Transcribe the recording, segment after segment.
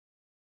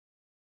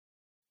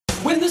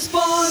this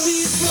boy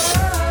meets world,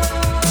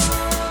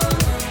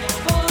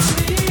 boy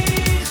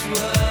meets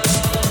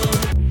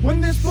world.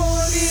 When this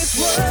boy meets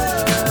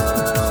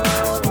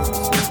world,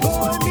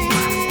 boy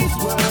meets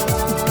world.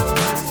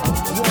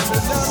 What the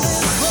love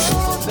is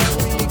called that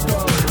we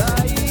call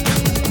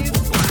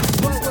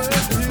life. What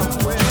we're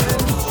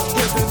doing,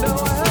 get to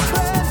know our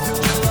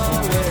friends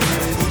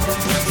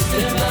who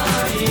will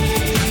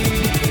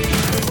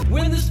always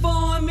when this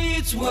boy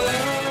meets world.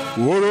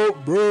 What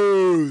up,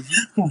 bros?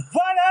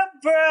 What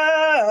up,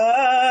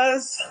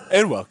 bros?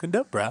 And welcome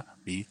to Bra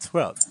Meets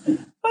World. What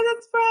up,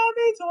 Bro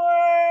Meets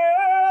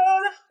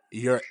World?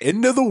 Your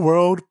End of the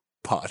World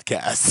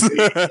podcast.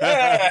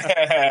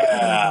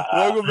 Yeah.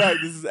 Welcome back.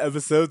 This is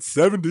episode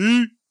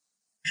 70.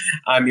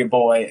 I'm your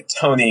boy,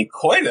 Tony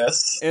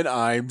Coitus. And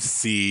I'm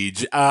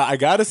Siege. I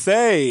gotta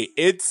say,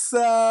 it's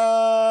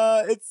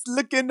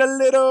looking a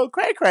little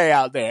cray-cray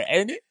out there,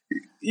 ain't it?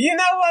 You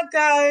know what,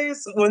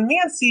 guys? When me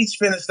and Siege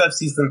finished up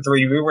season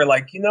 3, we were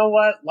like, you know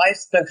what?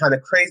 Life's been kind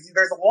of crazy.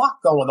 There's a lot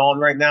going on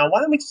right now. Why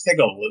don't we just take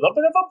a little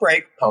bit of a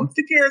break, pump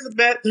the gears a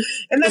bit,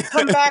 and then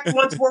come back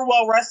once we're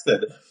well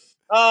rested?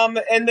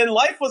 And then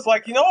life was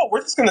like, you know what?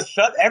 We're just going to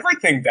shut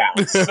everything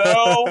down.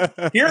 So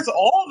here's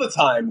all the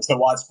time to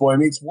watch Boy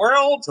Meets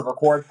World, to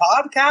record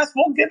podcasts.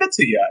 We'll give it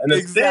to you. And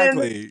it's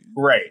been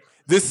great.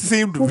 This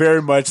seemed very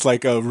much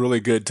like a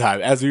really good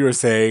time. As we were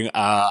saying,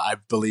 I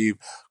believe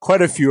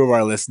quite a few of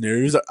our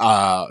listeners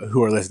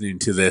who are listening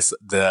to this,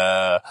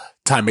 the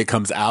time it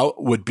comes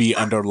out, would be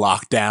under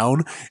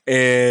lockdown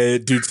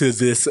due to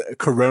this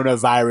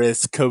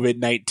coronavirus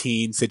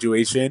COVID-19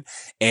 situation.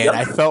 And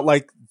I felt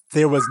like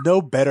there was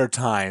no better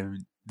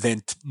time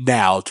than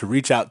now to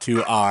reach out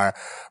to our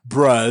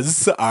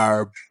bros,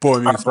 our Boy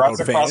Meets World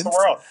fans, across the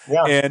world.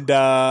 Yeah. And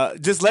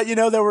just let you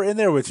know that we're in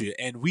there with you.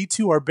 And we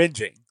too are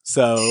binging.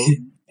 So,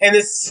 and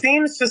it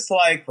seems just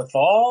like with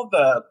all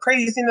the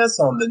craziness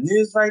on the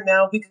news right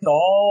now, we could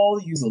all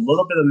use a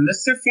little bit of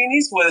Mr.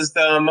 Feeney's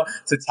wisdom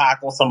to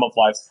tackle some of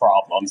life's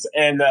problems.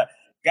 And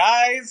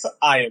guys,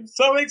 I am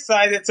so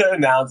excited to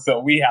announce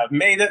that we have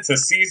made it to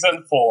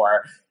season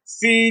 4.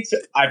 Siege,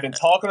 I've been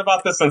talking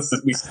about this since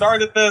we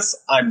started this.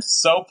 I'm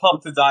so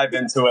pumped to dive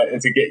into it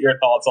and to get your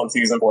thoughts on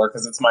season 4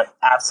 because it's my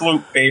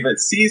absolute favorite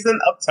season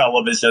of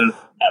television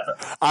ever.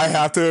 I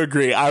have to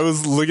agree. I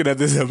was looking at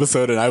this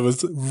episode and I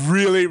was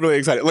really, really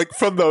excited. Like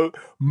from the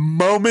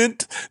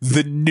moment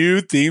the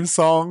new theme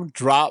song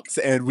drops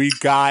and we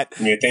got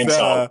new theme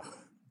song.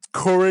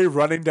 Corey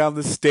running down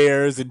the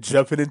stairs and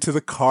jumping into the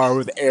car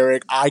with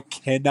Eric, I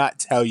cannot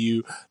tell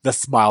you the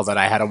smile that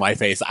I had on my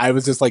face. I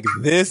was just like,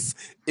 this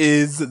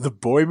is the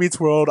Boy Meets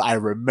World I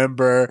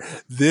remember.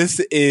 This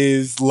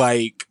is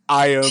like,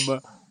 I am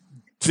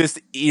just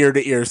ear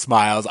to ear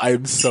smiles. I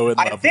am so in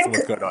love with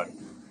what's going on.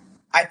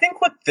 I think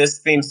with this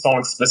theme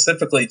song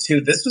specifically,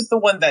 too, this was the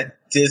one that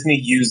Disney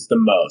used the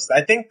most.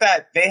 I think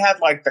that they had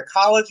like the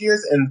college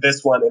years and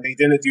this one, and they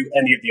didn't do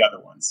any of the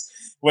other ones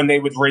when they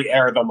would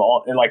re-air them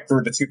all in like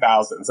through the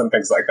 2000s and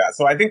things like that.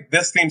 So I think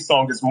this theme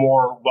song is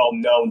more well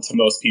known to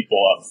most people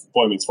of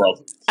Boy Meets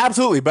World.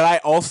 Absolutely. But I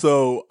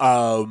also,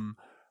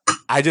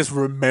 I just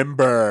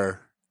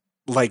remember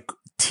like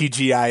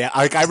TGI.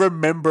 Like I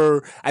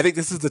remember, I think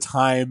this is the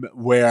time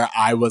where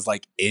I was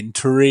like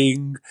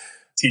entering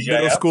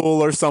middle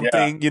school or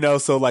something, you know,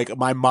 so like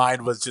my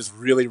mind was just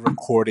really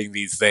recording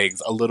these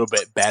things a little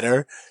bit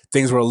better.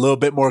 Things were a little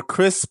bit more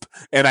crisp,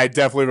 and I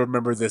definitely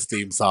remember this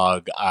theme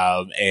song,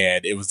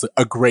 and it was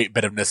a great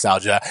bit of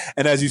nostalgia.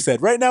 And as you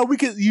said, right now we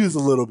could use a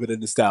little bit of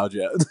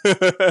nostalgia.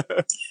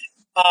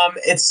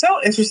 It's so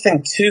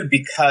interesting too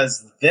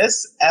because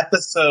this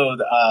episode,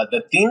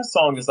 the theme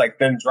song is like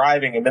them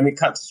driving, and then we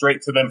cut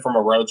straight to them from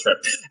a road trip,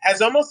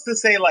 as almost to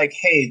say like,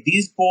 hey,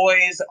 these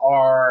boys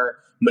are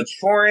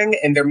maturing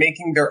and they're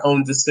making their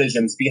own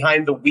decisions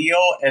behind the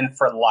wheel and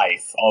for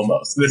life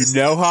almost. You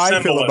know how I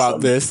feel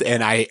about this,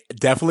 and I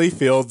definitely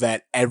feel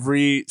that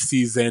every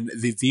season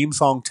the theme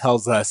song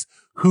tells us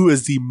who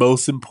is the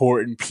most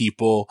important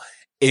people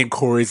in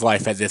Corey's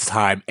life at this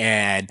time.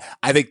 And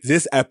I think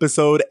this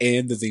episode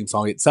and the theme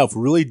song itself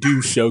really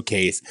do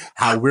showcase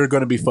how we're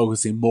going to be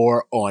focusing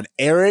more on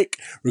Eric.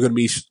 We're going to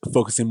be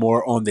focusing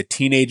more on the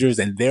teenagers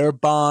and their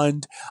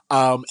bond,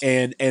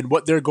 and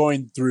what they're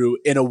going through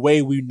in a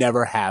way we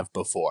never have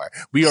before.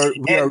 We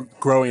are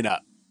growing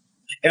up.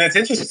 And it's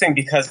interesting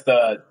because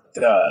the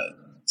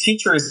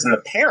teachers and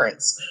the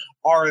parents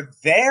are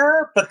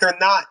there, but they're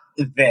not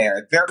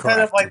there. They're Correct.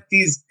 kind of like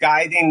these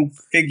guiding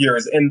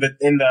figures in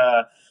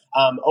the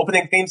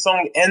opening theme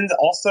song, and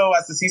also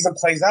as the season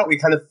plays out, we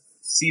kind of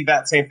see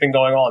that same thing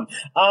going on.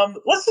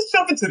 Let's just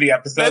jump into the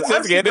episode.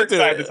 I'm super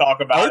excited to talk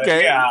about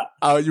it. Yeah.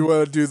 You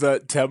want to do the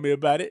tell me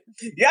about it?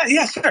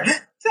 Yeah, sure. Tell me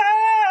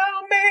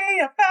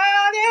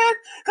about it,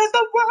 because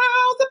the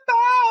world's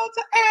about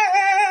to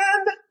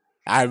end.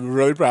 I'm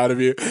really proud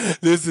of you.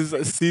 This is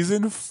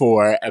season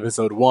 4,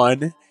 episode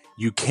 1.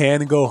 You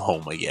Can Go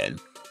Home Again.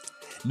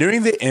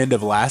 Nearing the end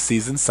of last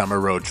season's summer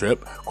road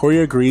trip, Corey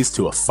agrees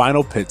to a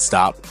final pit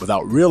stop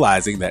without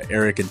realizing that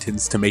Eric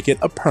intends to make it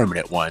a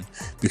permanent one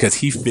because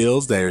he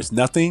feels there's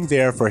nothing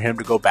there for him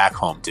to go back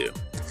home to.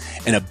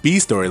 In a B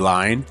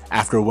storyline,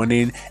 after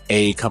winning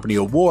a company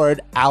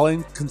award,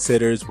 Alan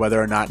considers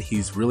whether or not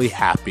he's really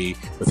happy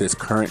with his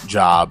current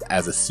job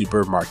as a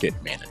supermarket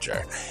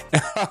manager.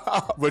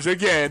 Which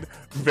again,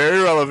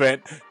 very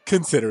relevant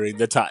considering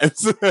the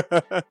times.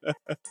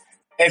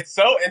 It's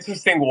so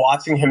interesting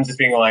watching him just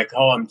being like,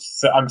 "Oh, I'm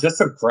just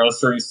a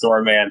grocery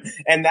store man,"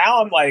 and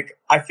now I'm like,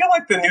 I feel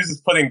like the news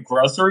is putting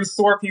grocery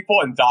store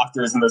people and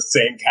doctors in the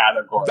same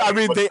category. I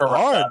mean, they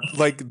are.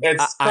 Like,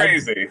 it's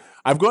crazy.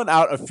 I've gone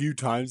out a few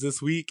times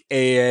this week,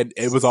 and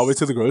it was always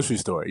to the grocery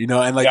store, you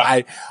know, and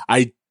like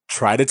I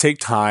try to take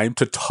time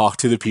to talk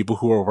to the people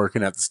who are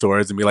working at the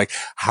stores and be like,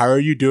 "How are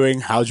you doing?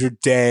 How's your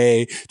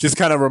day?" Just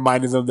kind of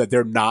reminding them that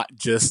they're not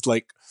just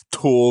like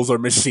tools or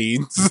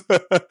machines.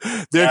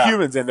 They're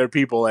humans and they're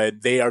people,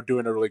 and they are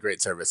doing a really great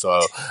service.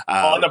 So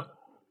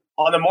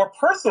on a more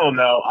personal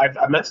note,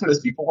 I've mentioned this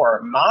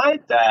before. My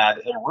dad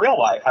in real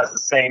life has the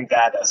same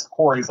dad as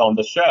Corey's on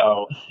the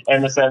show,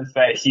 in the sense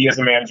that he is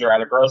a manager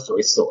at a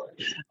grocery store.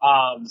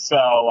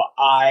 So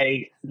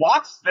I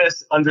watched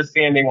this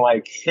understanding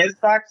like his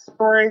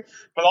backstory,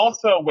 but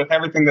also with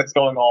everything that's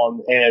going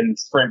on in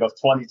spring of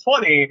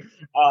 2020,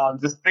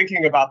 just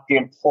thinking about the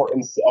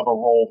importance of a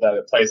role that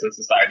it plays in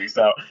society.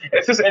 So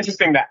it's just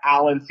interesting that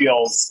Alan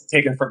feels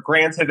taken for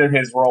granted in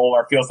his role,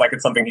 or feels like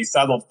it's something he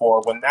settled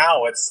for, when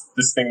now it's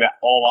this thing that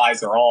all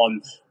eyes are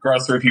on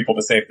grocery people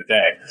to save the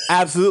day.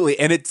 Absolutely.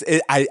 And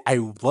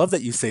I love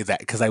that you say that,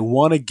 because I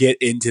want to get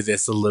into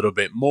this a little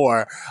bit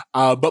more.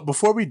 But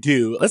before we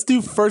do, let's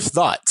do first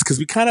thoughts, because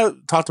we kind of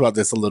talked about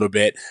this a little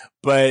bit.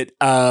 But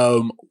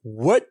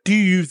what do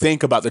you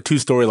think about the two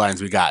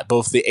storylines we got,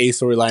 both the A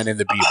storyline and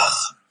the B one?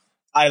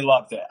 I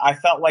loved it. I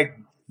felt like,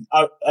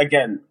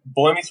 again,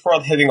 Boy Meets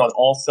World hitting on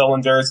all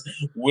cylinders.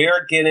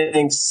 We're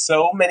getting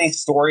so many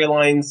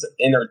storylines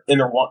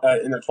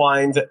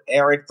intertwined.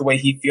 Eric, the way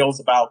he feels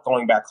about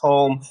going back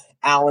home.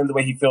 Alan, the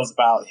way he feels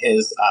about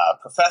his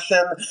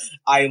profession.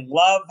 I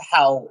love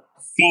how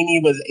Feeny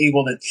was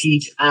able to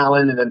teach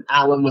Alan, and then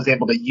Alan was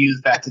able to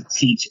use that to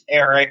teach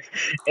Eric.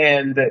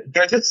 And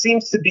there just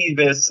seems to be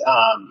this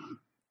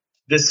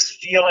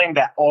feeling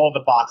that all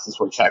the boxes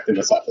were checked in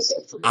this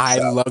episode for me. I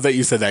love that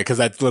you said that, because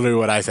that's literally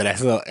what I said.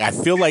 I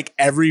feel like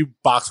every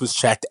box was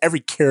checked.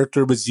 Every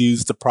character was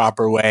used the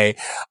proper way.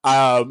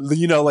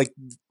 You know, like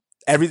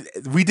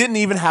we didn't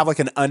even have like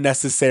an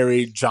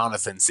unnecessary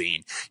Jonathan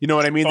scene. You know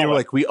what I mean? They were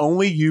like, we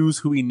only use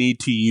who we need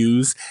to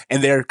use.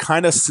 And they're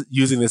kind of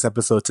using this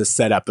episode to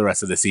set up the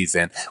rest of the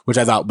season, which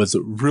I thought was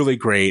really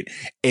great.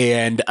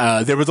 And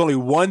there was only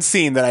one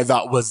scene that I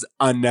thought was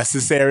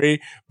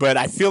unnecessary, but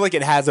I feel like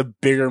it has a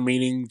bigger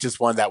meaning, just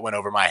one that went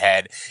over my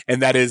head.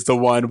 And that is the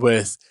one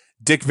with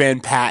Dick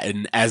Van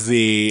Patten as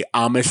the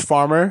Amish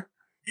farmer.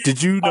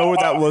 Did you know where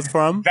that was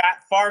from? That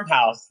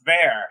farmhouse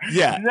there.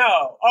 Yeah.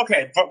 No.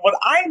 Okay. But what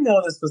I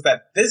noticed was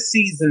that this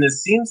season, it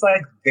seems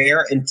like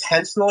they're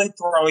intentionally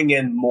throwing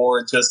in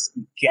more just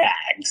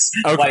gags.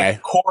 Okay.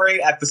 Like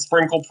Corey at the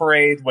sprinkle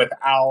parade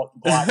without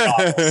black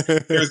bottles.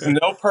 There's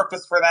no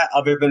purpose for that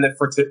other than it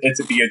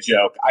to be a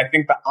joke. I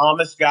think the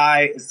Amish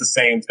guy is the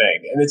same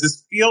thing. And it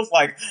just feels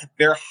like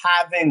they're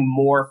having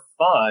more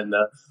fun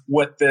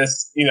with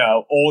this, you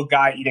know, old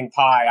guy eating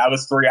pie, I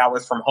was 3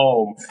 hours from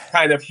home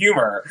kind of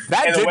humor.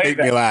 That did make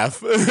me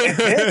laugh. It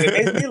did.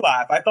 It made me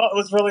laugh. I thought it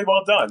was really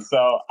well done.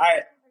 So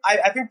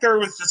I think there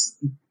was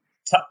just,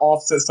 to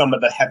offset some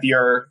of the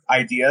heavier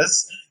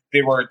ideas,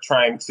 they were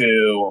trying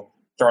to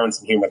throw in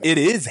some humor. It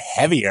is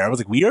heavier. I was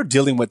like, we are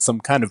dealing with some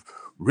kind of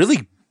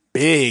really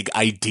big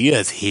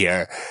ideas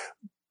here.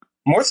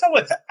 More so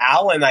with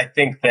Alan, I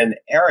think, than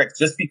Eric,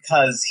 just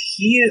because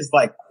he is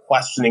like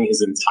questioning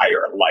his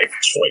entire life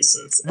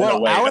choices.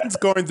 Well, Alan's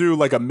going through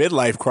like a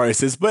midlife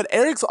crisis, but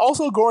Eric's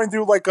also going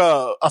through like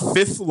a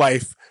fifth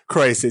life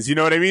crisis. You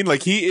know what I mean?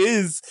 Like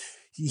he's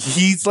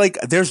like,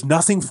 there's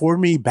nothing for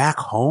me back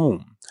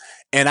home.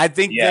 And I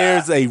think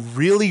there's a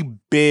really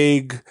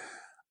big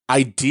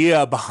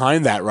idea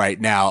behind that right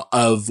now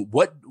of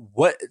what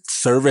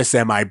service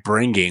am I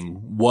bringing?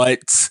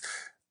 What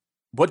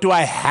do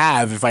I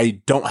have if I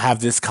don't have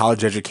this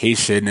college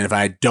education, and if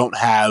I don't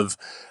have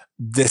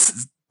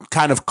this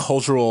kind of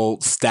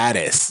cultural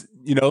status,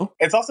 you know?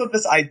 It's also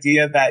this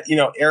idea that, you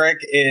know, Eric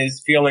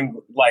is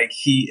feeling like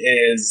he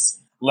is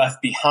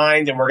left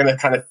behind, and we're going to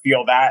kind of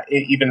feel that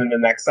even in the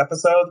next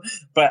episode.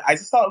 But I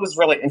just thought it was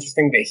really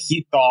interesting that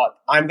he thought,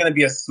 I'm going to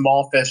be a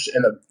small fish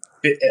in a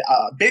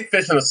big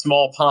fish in a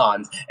small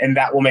pond, and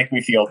that will make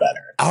me feel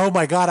better. Oh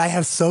my God, I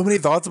have so many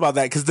thoughts about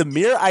that, because the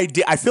mere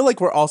idea, I feel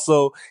like we're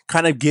also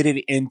kind of getting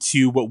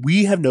into what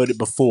we have noted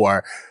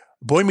before,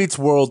 Boy Meets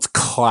World's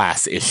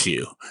class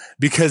issue,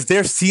 because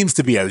there seems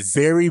to be a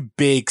very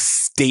big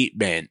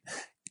statement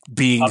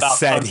being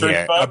said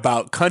here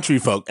about country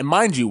folk. And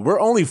mind you,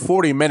 we're only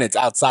 40 minutes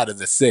outside of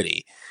the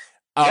city.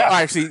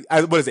 Actually,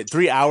 what is it?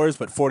 3 hours,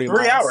 but 40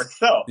 3 hours.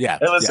 So yeah,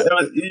 it was,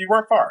 you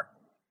weren't far.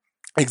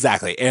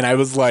 Exactly. And I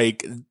was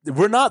like,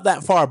 we're not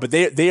that far, but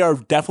they are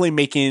definitely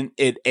making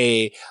it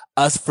a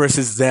us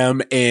versus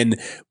them. And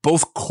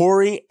both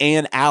Corey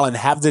and Alan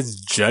have this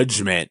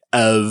judgment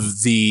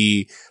of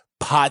the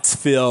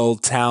Pottsville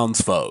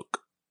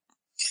townsfolk?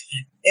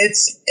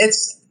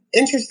 It's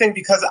interesting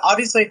because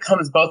obviously it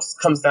comes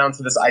down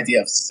to this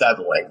idea of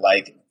settling.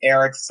 Like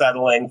Eric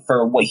settling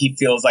for what he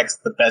feels like is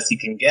the best he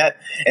can get,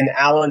 and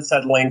Alan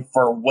settling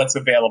for what's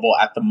available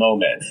at the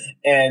moment.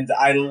 And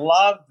I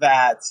love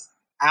that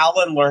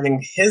Alan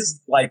learning his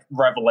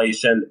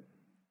revelation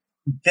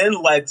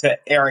then led to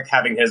Eric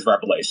having his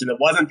revelation. It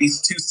wasn't these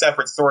two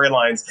separate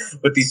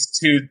storylines with these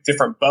two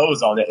different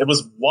bows on it. It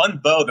was one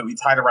bow that we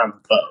tied around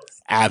both.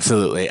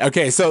 Absolutely.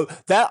 Okay, so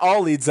that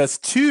all leads us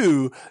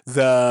to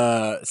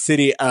the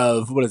city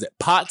of,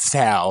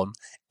 Pottstown,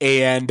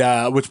 and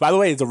which, by the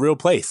way, is a real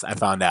place. I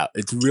found out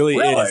it really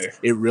is.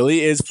 It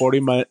really is 40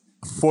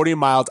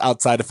 miles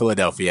outside of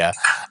Philadelphia.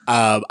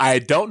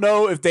 I don't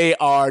know if they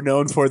are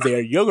known for their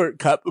yogurt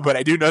cup, but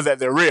I do know that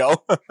they're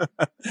real.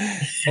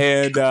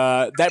 And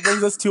that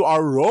brings us to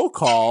our roll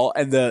call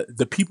and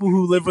the people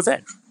who live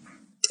within.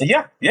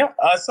 Yeah.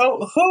 So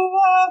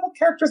what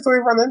characters do we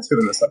run into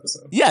in this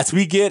episode? Yes,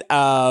 we get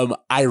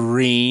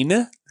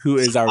Irene, who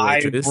is our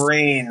waitress.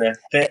 Irene,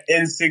 the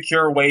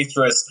insecure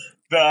waitress.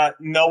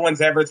 No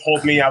one's ever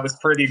told me I was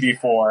pretty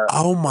before.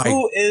 Oh my!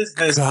 Who is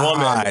this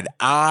woman?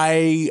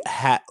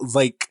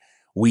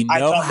 We know. I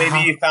thought maybe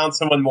you found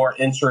someone more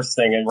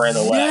interesting and ran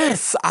away.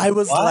 Yes, I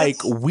was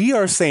like, we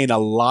are saying a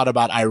lot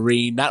about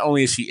Irene. Not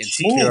only is she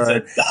insecure, she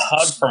needs a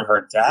hug from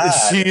her dad.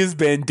 She has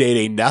been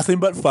dating nothing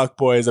but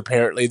fuckboys,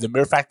 apparently. The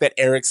mere fact that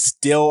Eric's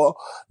still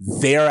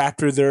there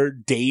after their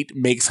date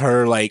makes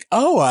her like,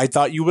 oh, I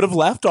thought you would have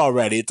left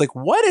already. It's like,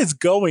 what is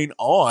going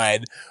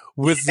on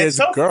with this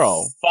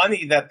girl? It's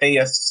funny that they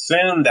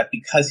assume that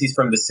because he's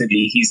from the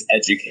city, he's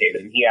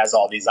educated and he has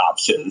all these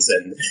options.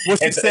 And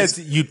she says,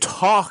 you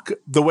talk,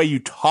 the way you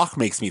talk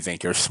makes me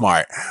think you're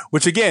smart.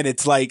 Which again,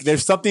 it's like,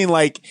 there's something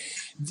like,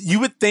 you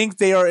would think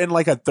they are in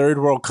like a third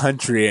world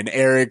country and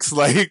Eric's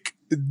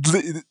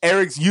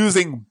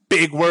using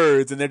big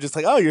words and they're just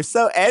like, oh, you're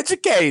so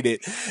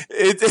educated.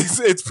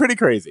 It's pretty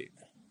crazy.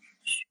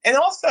 And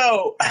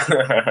also,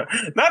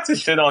 not to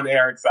shit on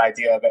Eric's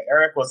idea, but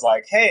Eric was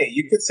like, hey,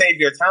 you could save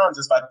your town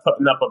just by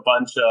putting up a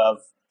bunch of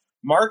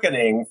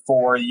marketing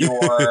for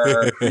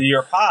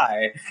your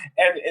pie.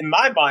 And in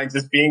my mind,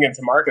 just being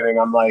into marketing,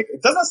 I'm like,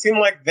 it doesn't seem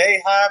like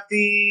they have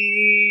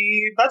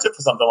the budget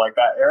for something like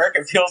that, Eric.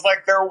 It feels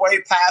like they're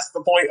way past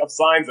the point of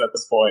signs at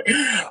this point.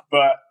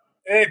 But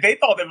they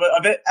thought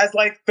of it as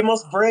like the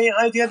most brilliant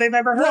idea they've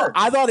ever heard. Well,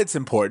 I thought it's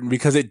important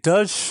because it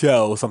does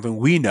show something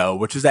we know,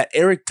 which is that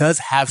Eric does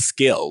have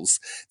skills.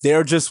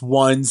 They're just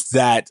ones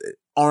that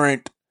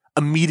aren't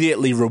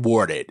immediately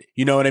rewarded.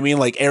 You know what I mean?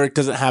 Like Eric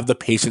doesn't have the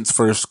patience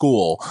for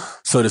school,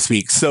 so to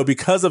speak. So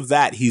because of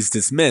that, he's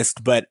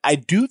dismissed. But I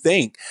do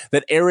think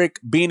that Eric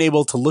being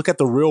able to look at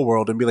the real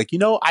world and be like,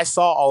 I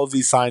saw all of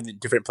these signs in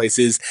different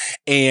places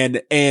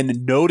and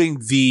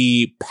noting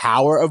the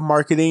power of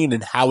marketing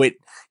and how it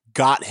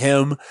got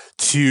him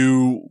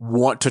to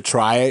want to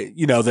try,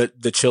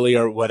 the chili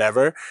or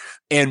whatever,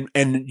 and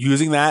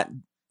using that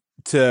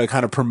to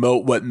kind of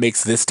promote what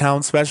makes this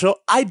town special.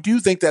 I do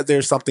think that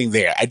there's something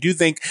there. I do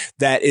think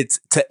that it's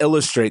to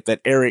illustrate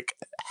that Eric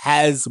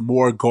has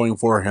more going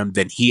for him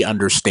than he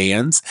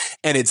understands,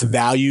 and it's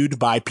valued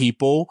by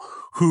people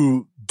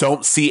who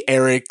don't see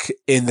Eric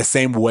in the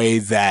same way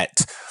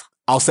that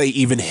I'll say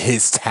even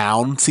his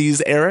town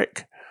sees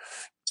Eric.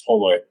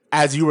 Totally.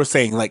 As you were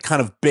saying, like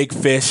kind of big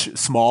fish,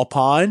 small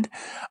pond.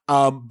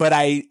 But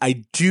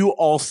I do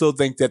also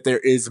think that there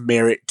is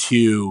merit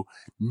to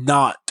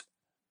not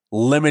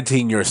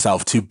limiting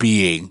yourself to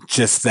being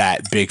just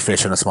that big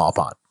fish in a small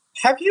pond.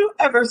 Have you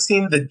ever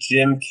seen the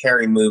Jim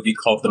Carrey movie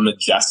called The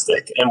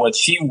Majestic, in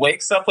which he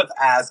wakes up with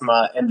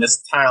asthma in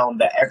this town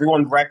that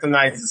everyone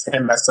recognizes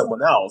him as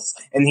someone else,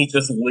 and he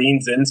just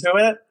leans into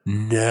it?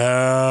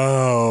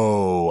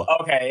 No.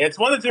 Okay, it's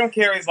one of Jim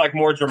Carrey's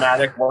more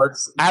dramatic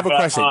works. I have a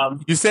question.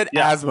 You said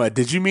asthma.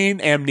 Did you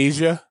mean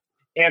amnesia?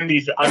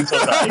 Amnesia. I'm so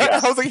sorry.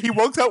 Yes. I was like, he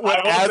woke up with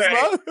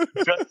asthma?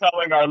 Just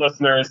telling our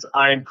listeners,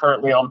 I'm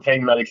currently on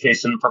pain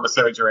medication from a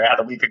surgery I had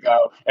a week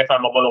ago. If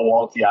I'm a little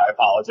wonky, I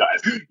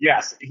apologize.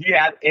 Yes, he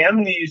had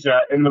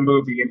amnesia in the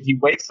movie, and he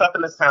wakes up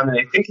in this town, and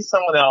they think he's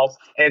someone else,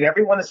 and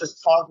everyone is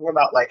just talking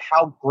about,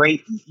 how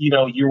great,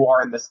 you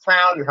are in this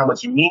town and how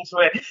much you mean to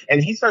it.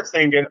 And he starts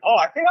thinking, oh,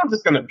 I think I'm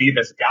just going to be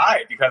this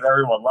guy because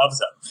everyone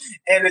loves him.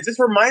 And it just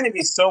reminded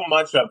me so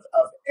much of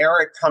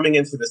Eric coming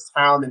into this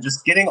town and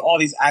just getting all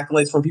these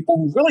accolades from people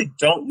who really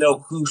don't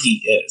know who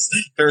he is.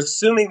 They're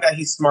assuming that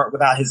he's smart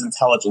without his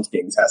intelligence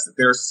being tested.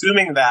 They're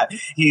assuming that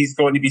he's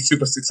going to be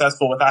super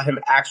successful without him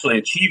actually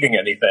achieving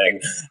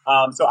anything.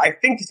 So I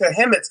think to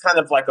him, it's kind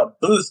of like a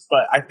boost,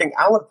 but I think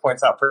Alan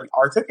points out pretty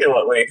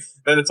articulately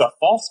that it's a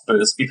false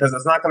boost because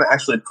it's not going to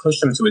actually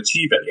push him to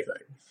achieve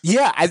anything.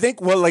 Yeah, I think,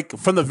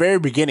 from the very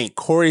beginning,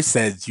 Corey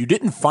says, you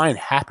didn't find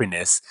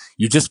happiness,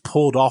 you just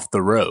pulled off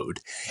the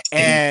road.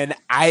 And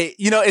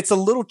it's a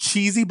little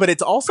cheesy, but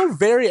it's also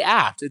very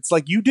apt. It's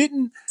like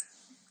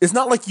it's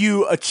not like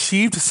you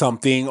achieved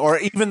something, or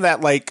even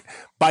that,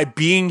 by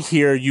being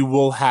here, you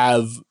will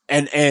have,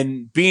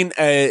 and being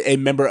a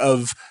member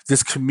of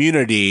this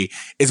community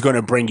is going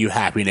to bring you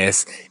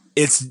happiness.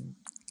 it's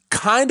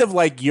kind of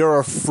like you're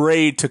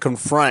afraid to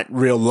confront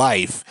real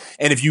life.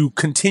 And if you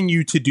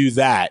continue to do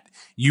that,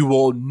 you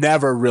will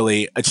never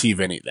really achieve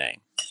anything.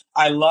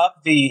 I love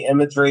the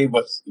imagery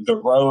with the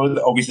road.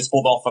 Oh, we just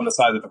pulled off on the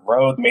side of the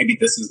road. Maybe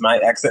this is my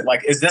exit.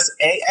 Like, is this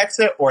a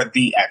exit or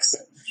the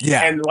exit?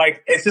 Yeah. And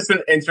like, it's just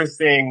an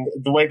interesting,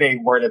 the way they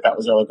worded that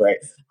was really great.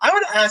 I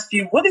want to ask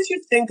you, what did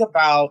you think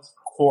about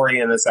Corey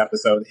in this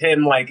episode?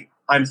 Him like,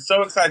 I'm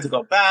so excited to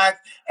go back.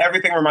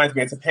 Everything reminds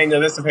me of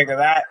Topanga this, Topanga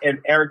that. And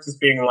Eric just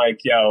being like,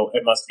 yo,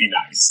 it must be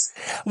nice.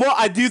 Well,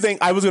 I do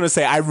think I was going to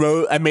say,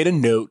 I made a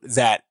note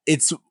that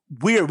it's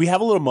weird. We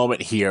have a little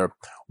moment here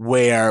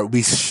where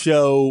we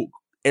show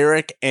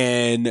Eric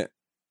and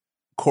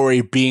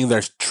Corey being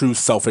their true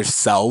selfish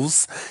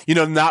selves, you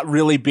know, not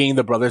really being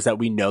the brothers that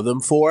we know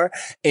them for.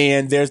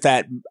 And there's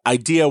that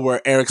idea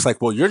where Eric's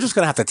like, well, you're just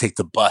going to have to take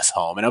the bus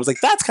home. And I was like,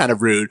 that's kind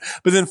of rude.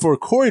 But then for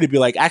Corey to be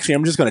like, actually,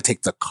 I'm just going to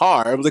take the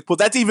car. I was like, well,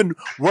 that's even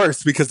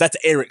worse because that's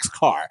Eric's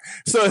car.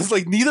 So it's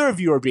like, neither of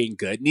you are being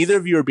good. Neither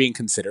of you are being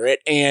considerate.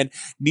 And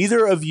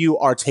neither of you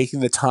are taking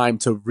the time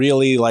to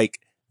really like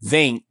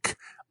think,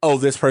 oh,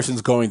 this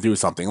person's going through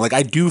something. Like,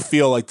 I do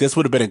feel like this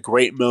would have been a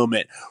great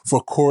moment for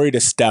Corey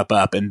to step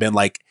up and been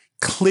like,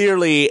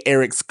 clearly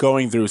Eric's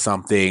going through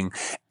something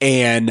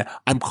and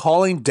I'm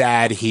calling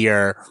dad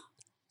here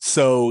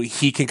so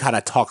he can kind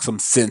of talk some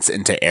sense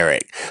into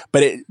Eric.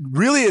 But it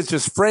really is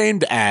just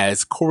framed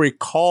as Corey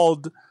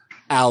called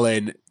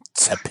Alan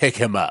to pick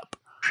him up.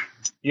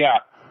 Yeah.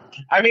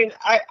 I mean,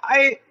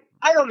 I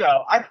don't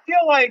know. I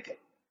feel like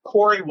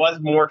Corey was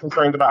more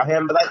concerned about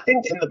him, but I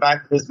think in the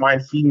back of his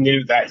mind, he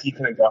knew that he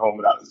couldn't go home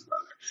without his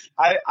brother.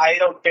 I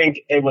don't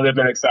think it would have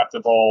been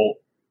acceptable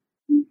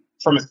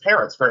from his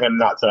parents for him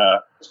not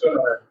to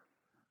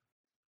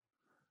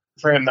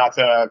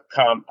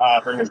come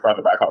bring his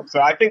brother back home. So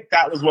I think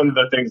that was one of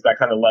the things that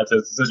kind of led to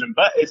his decision.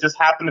 But it just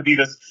happened to be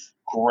this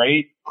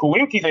great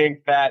coinky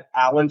thing that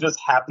Alan just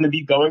happened to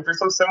be going through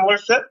some similar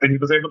shit that he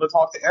was able to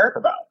talk to Eric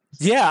about.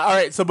 Yeah. All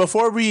right. So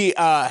before we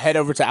head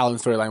over to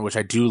Alan's storyline, which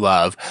I do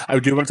love, I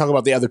do want to talk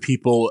about the other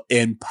people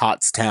in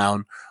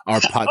Pottstown or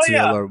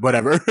Pottsville or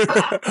whatever,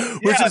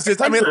 which is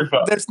just, I mean,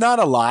 there's not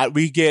a lot.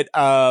 We get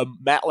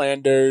Matt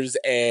Landers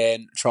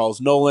and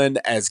Charles Nolan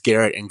as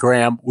Garrett and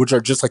Graham, which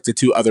are just like the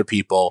two other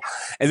people.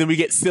 And then we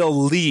get Phil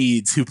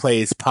Leeds, who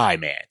plays Pie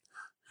Man,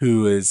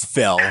 who is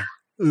Phil,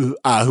 who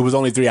was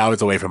only 3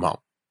 hours away from home.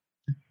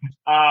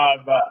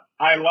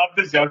 I love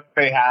the joke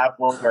they have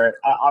where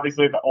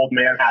obviously the old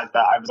man has the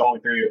I was only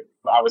 3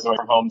 hours away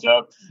from home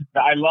joke.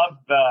 But I love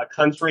the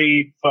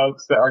country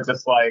folks that are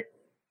just like,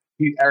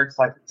 Eric's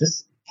like,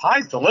 this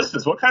pie's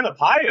delicious. What kind of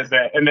pie is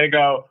it? And they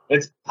go,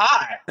 it's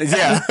pie.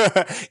 Yeah.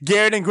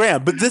 Garrett and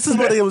Graham. But this is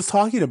what I was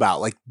talking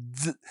about. Like,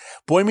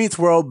 Boy Meets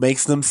World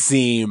makes them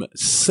seem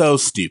so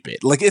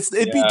stupid. Like,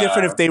 it'd be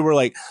different if they were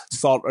like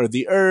Salt of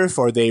the Earth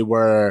or they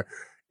were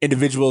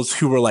individuals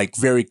who were like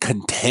very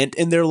content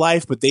in their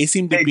life, but they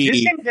seem to be. They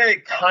seem very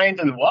kind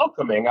and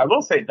welcoming. I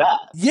will say that.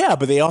 Yeah,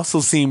 but they also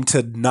seem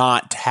to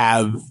not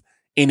have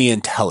any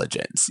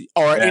intelligence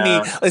or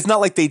any. It's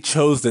not like they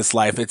chose this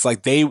life. It's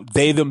like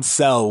they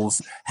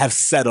themselves have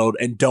settled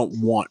and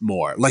don't want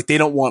more. Like they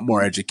don't want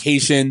more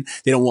education.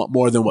 They don't want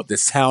more than what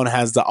this town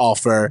has to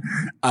offer.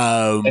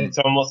 And it's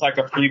almost like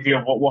a preview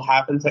of what will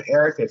happen to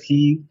Eric if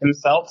he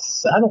himself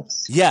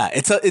settles. Yeah,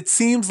 it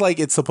seems like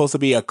it's supposed to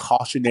be a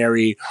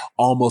cautionary,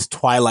 almost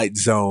Twilight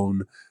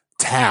Zone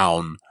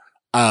town.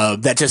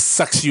 That just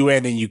sucks you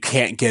in and you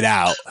can't get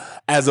out,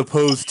 as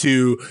opposed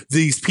to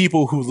these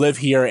people who live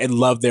here and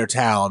love their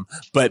town,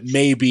 but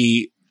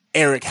maybe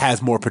Eric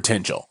has more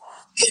potential.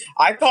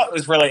 I thought it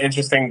was really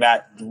interesting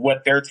that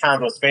what their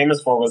town was famous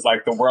for was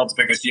like the world's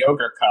biggest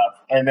yogurt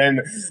cup. And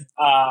then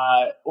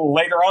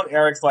later on,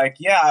 Eric's like,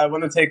 yeah, I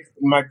want to take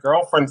my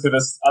girlfriend to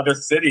this other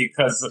city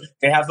because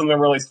they have something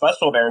really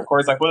special there. And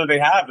Corey's like, what do they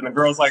have? And the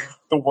girl's like,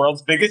 the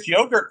world's biggest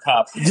yogurt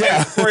cup. Yeah.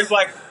 And Corey's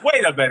like,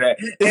 wait a minute.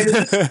 And it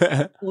just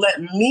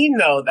let me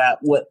know that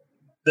what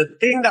the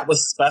thing that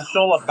was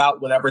special about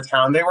whatever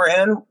town they were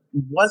in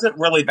wasn't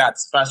really that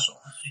special.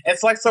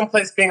 It's like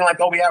someplace being like,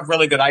 oh, we have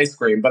really good ice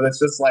cream, but it's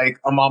just like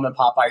a mom and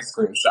pop ice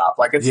cream shop.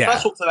 Like it's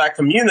special to that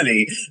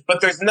community,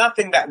 but there's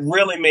nothing that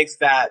really makes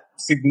that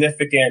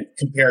significant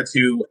compared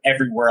to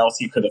everywhere else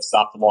he could have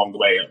stopped along the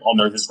way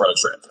on his road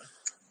trip.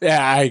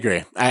 Yeah, I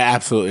agree. I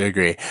absolutely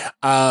agree.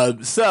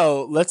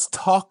 So let's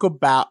talk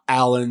about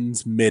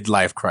Alan's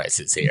midlife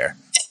crisis here.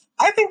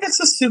 I think this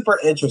is super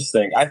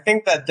interesting. I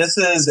think that this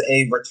is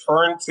a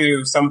return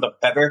to some of the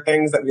better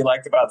things that we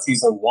liked about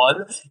season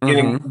one,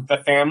 getting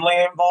the family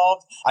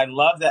involved. I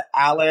love that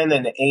Alan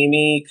and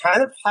Amy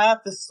kind of have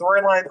this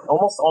storyline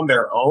almost on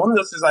their own.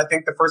 This is, I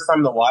think, the first time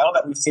in a while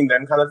that we've seen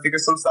them kind of figure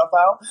some stuff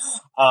out.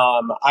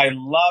 I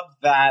love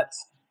that,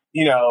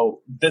 you know,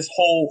 this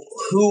whole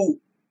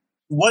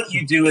what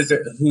you do is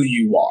who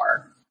you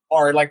are.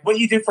 Or like what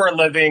you do for a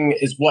living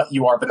is what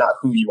you are, but not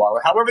who you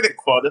are. However they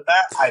quoted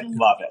that, I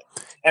love it.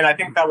 And I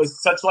think that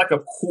was such like a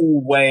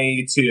cool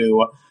way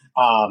to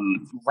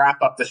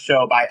wrap up the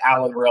show by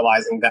Alan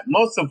realizing that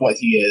most of what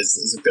he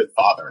is a good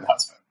father and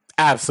husband.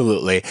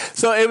 Absolutely.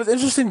 So it was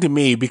interesting to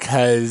me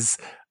because,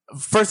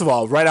 first of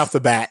all, right off the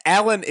bat,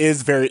 Alan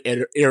is very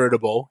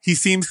irritable. He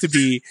seems to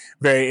be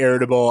very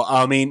irritable.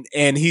 I mean,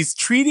 and he's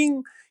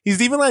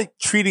even like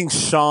treating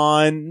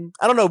Sean.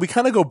 I don't know. We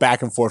kind of go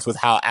back and forth with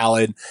how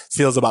Alan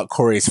feels about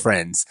Corey's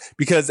friends,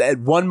 because at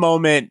one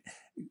moment,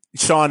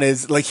 Sean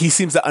is like, he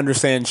seems to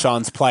understand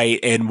Sean's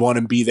plight and want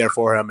to be there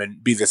for him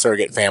and be the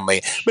surrogate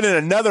family. But in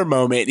another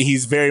moment,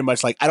 he's very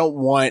much like, I don't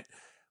want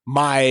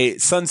my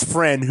son's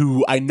friend,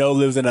 who I know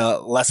lives in a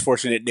less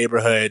fortunate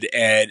neighborhood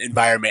and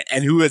environment,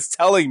 and who is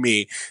telling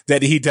me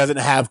that he doesn't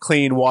have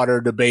clean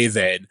water to bathe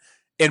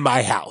in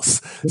my house.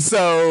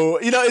 So,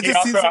 it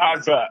just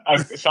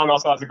seems Sean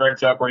also has a great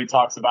joke where he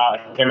talks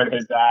about him and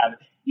his dad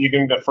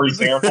eating the free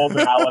samples,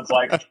 and Alan's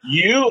like,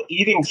 you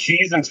eating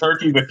cheese and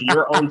turkey with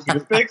your own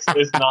toothpicks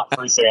is not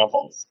free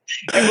samples.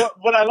 And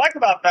what I like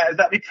about that is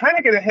that we kind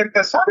of get a hint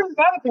that Sean and his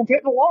dad have been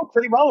getting along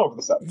pretty well over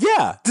the summer.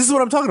 Yeah, this is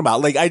what I'm talking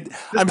about. Like, I'm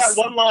that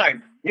one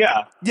line.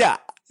 Yeah. Yeah.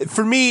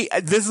 For me,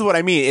 this is what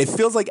I mean. It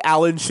feels like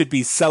Alan should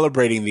be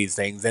celebrating these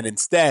things, and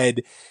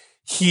instead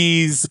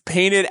he's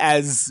painted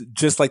as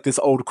just like this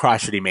old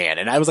crotchety man.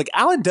 And I was like,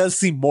 Alan does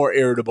seem more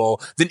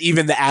irritable than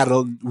even the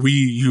Alan we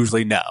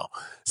usually know.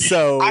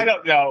 So I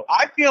don't know.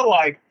 I feel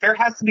like there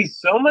has to be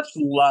so much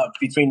love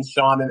between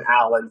Sean and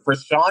Alan for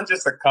Sean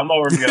just to come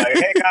over and be like,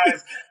 hey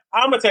guys,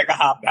 I'm going to take a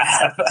hot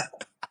bath.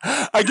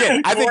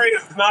 Again, I think Corey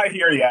is not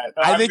here yet.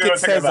 I think it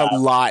says a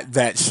lot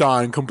that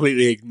Sean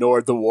completely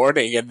ignored the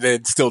warning and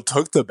then still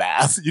took the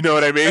bath. You know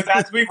what I mean?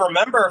 Because as we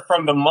remember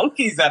from the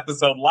Monkeys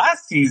episode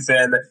last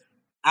season,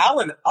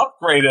 Alan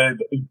upgraded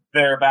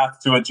their bath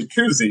to a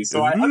jacuzzi.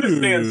 So I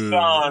understand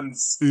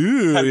Sean's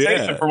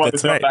temptation for what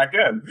to go back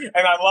in.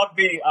 And I love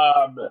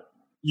the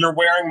you're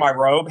wearing my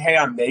robe. Hey,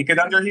 I'm naked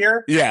under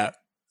here. Yeah.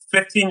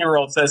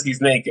 15-year-old says he's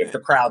naked. The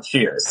crowd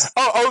cheers.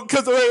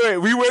 Because wait.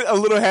 We went a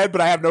little ahead,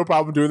 but I have no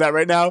problem doing that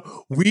right now.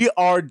 We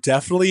are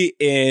definitely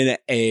in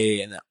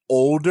an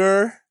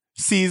older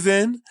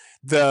season.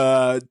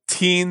 The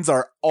teens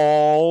are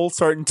all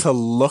starting to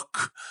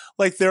look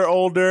like they're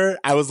older.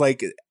 I was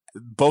like,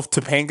 both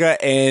Topanga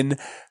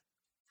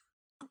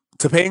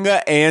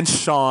and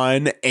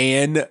Sean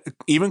and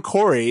even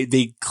Corey,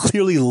 they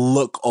clearly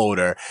look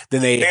older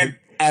than they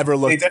ever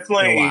looked. They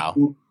definitely in a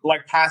while.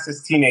 Like past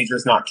as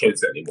teenagers, not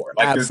kids anymore.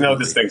 Like Absolutely.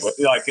 There's no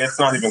distinction. Like it's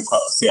not even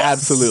close. Yes.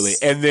 Absolutely.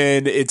 And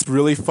then it's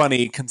really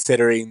funny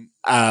considering,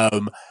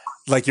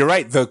 like you're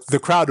right, the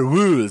crowd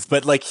woos,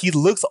 but like he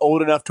looks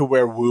old enough to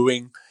where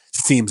wooing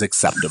seems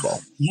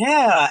acceptable.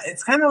 Yeah,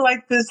 it's kind of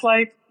like this,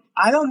 like,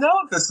 I don't know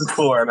if this is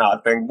cool or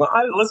not thing, but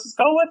let's just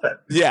go with it.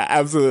 Yeah,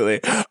 absolutely.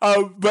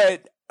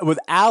 But with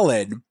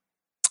Alan,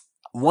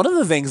 one of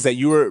the things that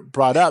you were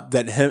brought up,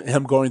 that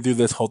him going through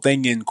this whole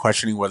thing and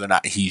questioning whether or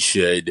not he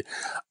should,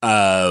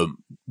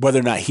 whether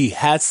or not he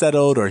has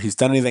settled or he's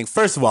done anything.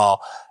 First of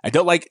all, I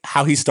don't like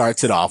how he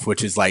starts it off,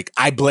 which is like,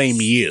 I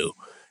blame you.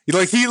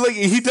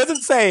 He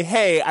doesn't say,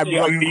 "Hey, I'm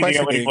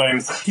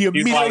questioning." He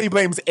immediately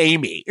blames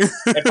Amy.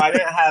 If I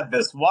didn't have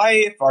this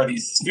wife or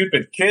these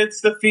stupid kids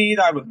to feed,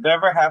 I would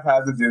never have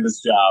had to do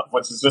this job,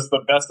 which is just the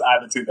best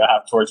attitude to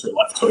have towards your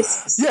life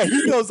choices. Yeah,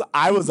 he goes,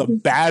 "I was a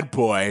bad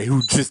boy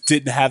who just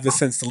didn't have the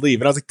sense to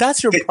leave," and I was like,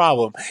 "That's your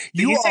problem."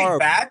 Did he say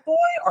bad boy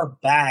or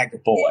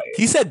bag boy?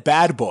 He said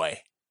bad boy.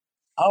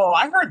 Oh,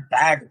 I heard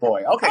bag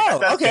boy. Okay,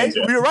 okay,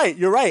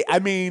 you're right. I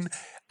mean,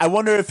 I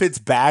wonder if it's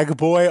bag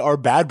boy or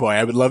bad boy.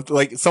 I would love to,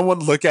 like, someone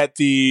look at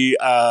the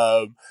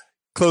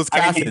closed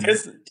captions. He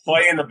did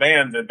play in the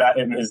band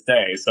in his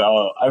day,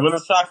 so I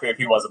wouldn't shock me if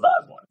he was a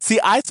bad boy. See,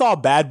 I saw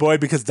bad boy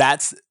because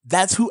that's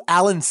who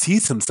Alan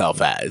sees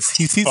himself as.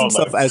 He sees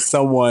himself as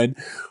someone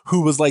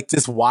who was like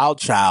this wild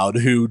child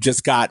who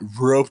just got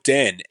roped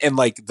in, and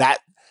like that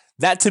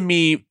to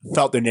me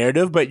felt the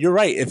narrative. But you're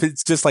right. If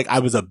it's just like I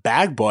was a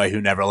bag boy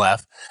who never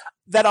left,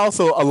 that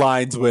also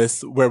aligns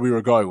with where we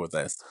were going with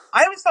this.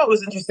 I always thought it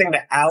was interesting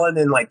that Alan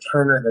and like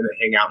Turner didn't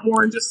hang out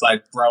more and just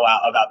like throw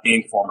out about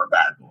being former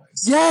bad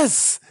boys.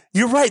 Yes,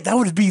 you're right. That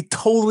would be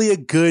totally a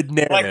good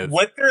narrative.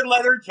 Like with their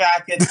leather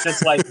jackets,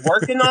 just like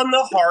working on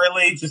the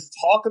Harley, just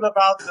talking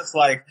about just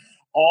like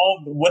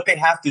all what they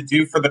have to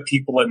do for the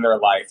people in their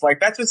life.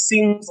 Like that just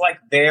seems like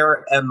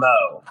their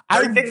MO.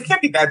 It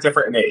can't be that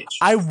different in age.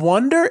 I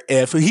wonder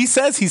if he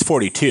says he's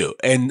 42,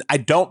 and I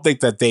don't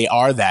think that they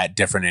are that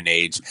different in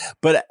age,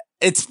 but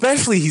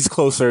especially he's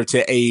closer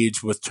to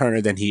age with Turner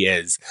than he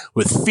is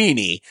with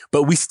Feeney,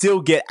 but we still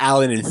get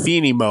Alan and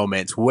Feeney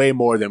moments way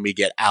more than we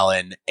get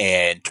Alan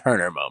and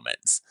Turner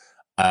moments.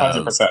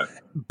 100%.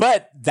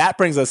 But that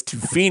brings us to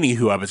Feeney,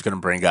 who I was going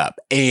to bring up.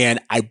 And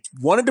I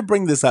wanted to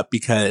bring this up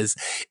because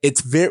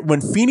it's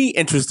when Feeney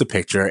enters the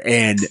picture,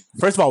 and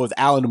first of all, with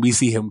Alan, we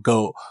see him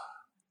go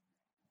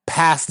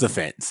past the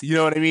fence. You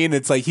know what I mean?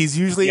 It's like he's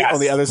usually on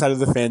the other side of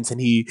the fence, and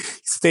he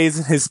stays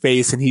in his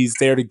space, and he's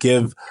there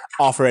to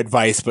offer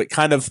advice, but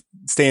kind of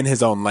stay in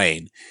his own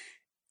lane.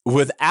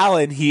 With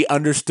Alan, he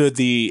understood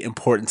the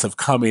importance of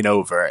coming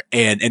over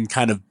and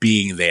kind of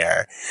being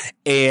there.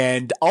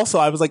 And also,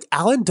 I was like,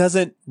 Alan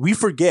we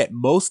forget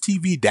most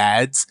TV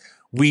dads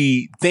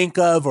we think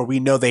of or we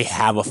know they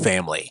have a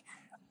family.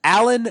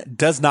 Alan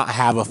does not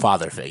have a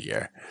father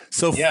figure.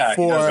 So Yeah, he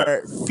for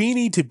doesn't.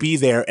 Feeney to be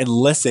there and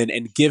listen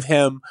and give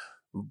him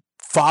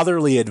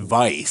fatherly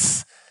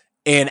advice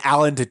and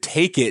Alan to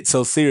take it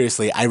so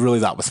seriously, I really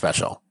thought was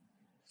special.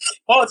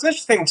 Well, it's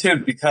interesting too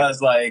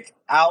because like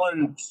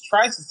Alan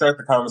tries to start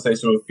the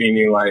conversation with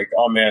Feeney like,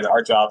 "Oh man,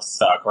 our jobs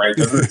suck, right?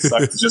 Doesn't it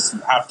suck to just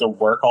have to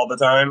work all the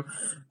time?"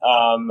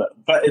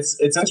 But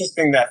it's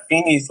interesting that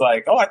Feeney's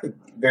like, "Oh, I could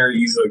very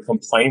easily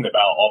complain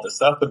about all this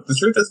stuff, but the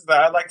truth is that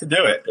I like to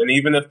do it, and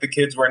even if the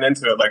kids weren't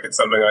into it, like it's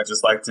something I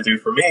just like to do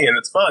for me, and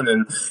it's fun."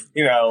 And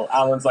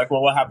Alan's like,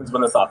 "Well, what happens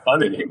when it's not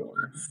fun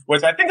anymore?"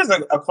 Which I think is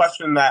a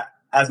question that,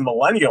 as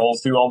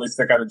millennials who only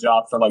stick at a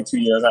job for like 2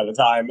 years at a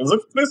time, is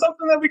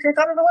something that we can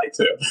kind of relate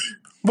to.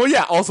 Well,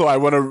 yeah. Also,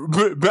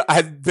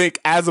 I think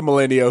as a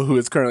millennial who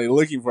is currently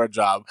looking for a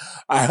job,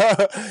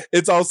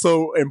 it's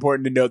also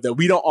important to note that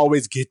we don't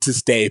always get to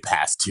stay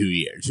past 2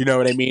 years. You know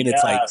what I mean?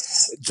 It's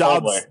Yes,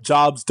 like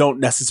jobs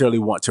don't necessarily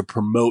want to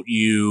promote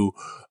you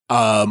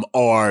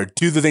or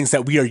do the things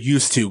that we are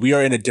used to. We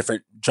are in a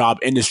different job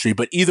industry,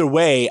 but either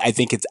way, I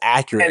think it's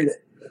accurate.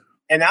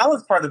 And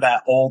Alan's part of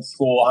that old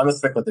school, I'm going to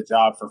stick with the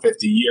job for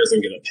 50 years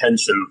and get a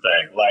pension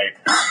thing. Like,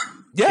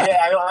 yeah,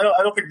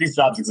 I don't think these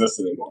jobs exist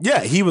anymore.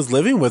 Yeah, he was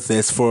living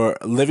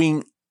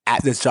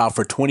at this job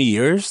for 20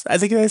 years, I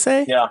think they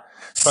say. Yeah,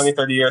 20,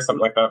 30 years,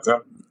 something like that. Yeah.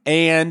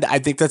 And I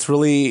think that's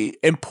really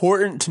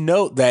important to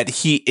note that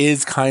he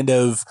is kind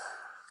of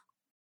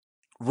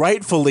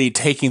rightfully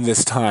taking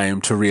this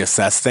time to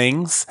reassess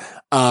things.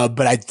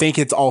 But I think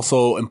it's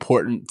also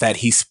important that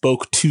he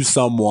spoke to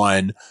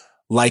someone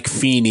like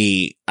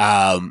Feeney,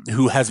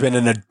 who has been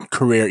in a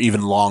career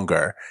even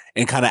longer,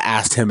 and kind of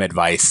asked him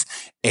advice.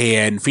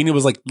 And Feeney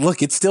was like,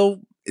 "Look, it's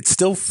still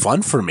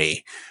fun for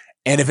me.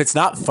 And if it's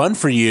not fun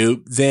for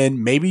you,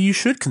 then maybe you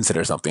should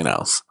consider something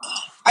else."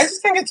 I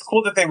just think it's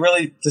cool that they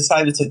really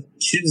decided to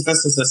choose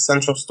this as a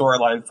central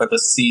storyline for the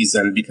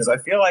season, because I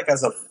feel like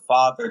as a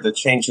father to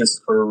change his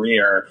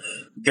career,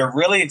 they're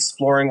really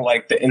exploring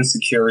like the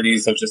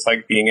insecurities of just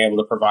like being able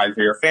to provide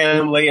for your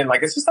family. And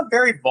like, it's just a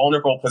very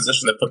vulnerable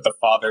position to put the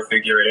father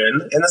figure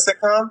in a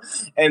sitcom.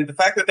 And the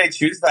fact that they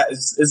choose that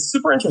is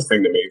super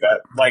interesting to me.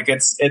 That like,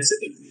 it's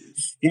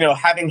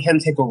having him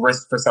take a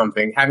risk for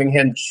something, having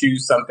him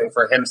choose something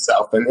for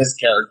himself and his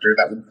character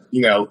that would,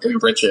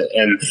 enrich it.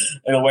 And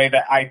in a way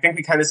that I think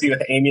we kind of see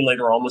with Amy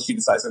later on when she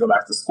decides to go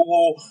back to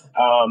school.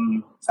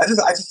 I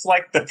just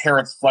like the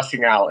parents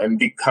fleshing out and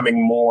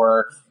becoming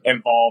more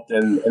involved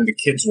in the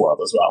kids' world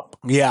as well.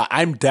 Yeah,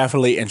 I'm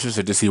definitely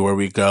interested to see where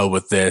we go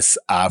with this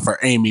for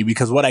Amy,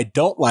 because what I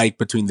don't like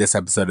between this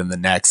episode and the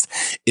next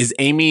is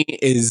Amy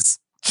is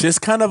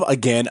just kind of,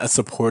 again, a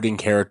supporting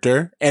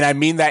character. And I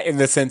mean that in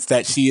the sense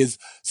that she is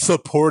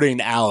supporting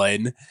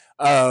Alan.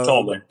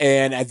 Totally.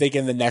 And I think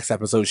in the next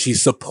episode, she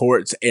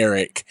supports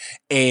Eric.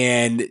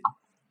 And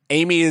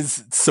Amy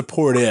is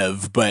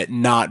supportive, but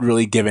not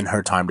really giving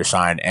her time to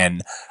shine.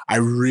 And I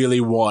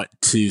really want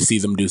to see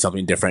them do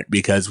something different,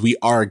 because we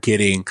are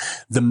getting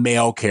the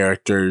male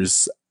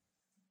characters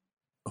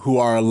who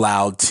are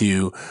allowed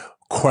to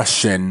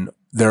question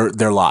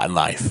their lot in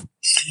life.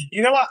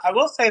 You know what? I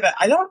will say that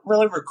I don't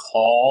really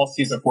recall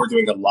season 4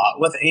 doing a lot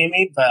with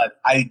Amy, but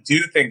I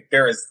do think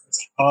there is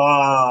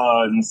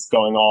tons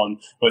going on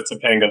with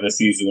Topanga this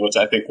season, which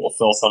I think will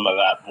fill some of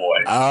that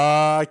void.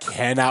 I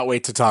cannot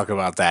wait to talk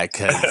about that,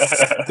 because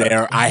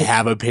I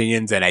have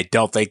opinions and I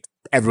don't think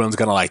everyone's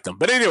going to like them.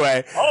 But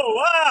anyway.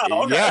 Oh,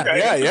 wow.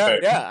 Okay,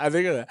 yeah. I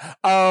think of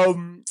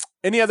that.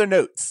 Any other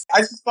notes? I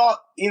just thought,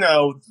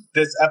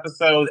 this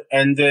episode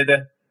ended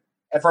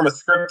from a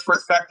script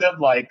perspective,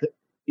 like,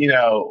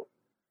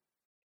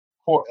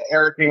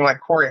 Eric being like,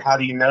 "Corey, how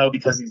do you know?"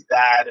 Because he's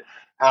dad.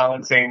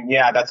 Alan saying,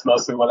 "Yeah, that's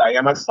mostly what I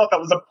am." I just thought that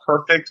was a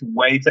perfect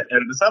way to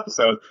end this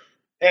episode.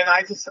 And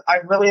I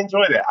really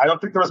enjoyed it. I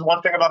don't think there was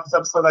one thing about this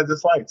episode I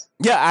disliked.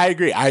 Yeah, I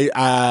agree.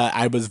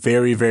 I was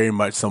very, very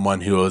much someone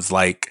who was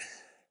like,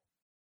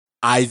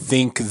 I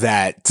think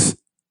that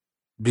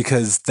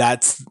because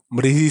that's,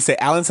 what did he say?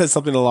 Alan said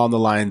something along the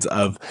lines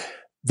of,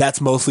 "That's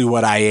mostly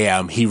what I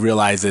am." He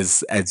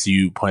realizes, as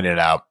you pointed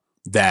out,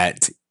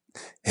 that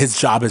his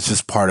job is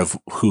just part of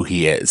who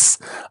he is.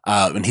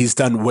 And he's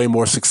done way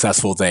more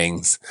successful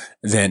things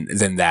than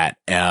that.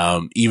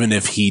 Even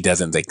if he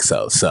doesn't think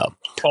so. So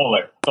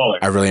totally.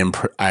 I really,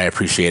 I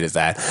appreciated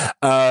that.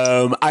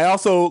 I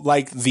also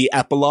like the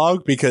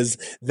epilogue, because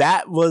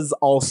that was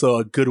also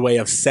a good way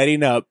of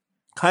setting up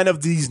kind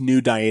of these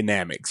new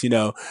dynamics.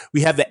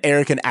 We had the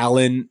Eric and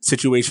Alan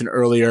situation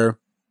earlier.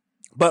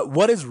 But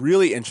what is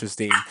really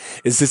interesting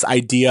is this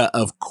idea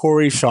of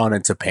Corey, Sean,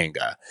 and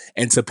Topanga.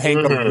 And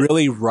Topanga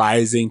really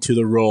rising to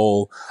the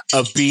role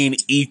of being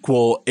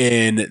equal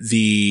in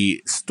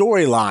the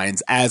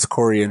storylines as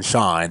Corey and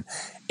Sean.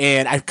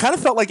 And I kind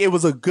of felt like it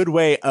was a good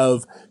way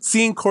of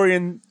seeing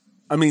Sean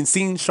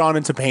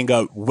and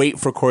Topanga wait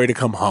for Corey to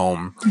come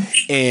home.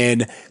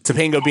 And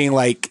Topanga being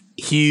like,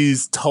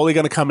 "He's totally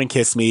going to come and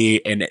kiss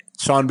me." And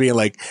Sean being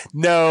like,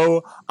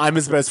 "No, I'm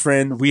his best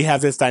friend. We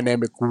have this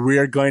dynamic.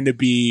 We're going to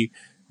be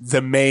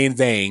the main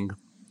thing."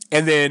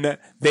 And then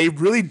they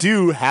really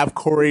do have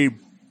Corey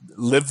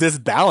live this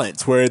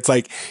balance where it's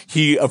like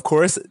he, of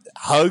course,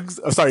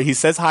 he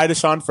says hi to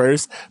Sean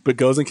first, but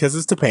goes and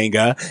kisses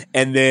Topanga,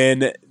 and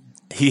then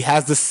he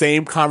has the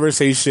same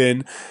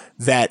conversation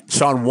that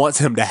Sean wants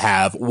him to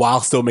have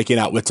while still making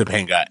out with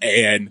Topanga.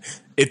 And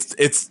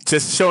it's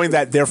just showing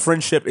that their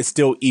friendship is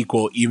still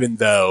equal, even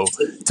though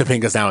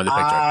Topanga's now in the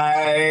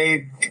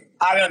picture.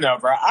 I don't know,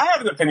 bro. I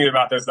have an opinion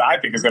about this that I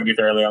think is going to be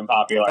fairly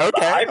unpopular. Okay,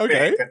 but I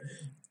think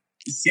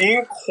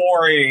seeing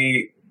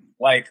Corey,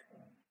 like,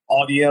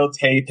 audio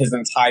tape his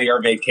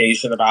entire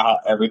vacation about how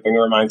everything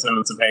reminds him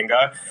of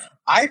Topanga,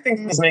 I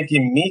think is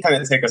making me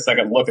kind of take a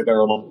second look at their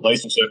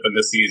relationship in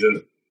this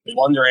season,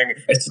 wondering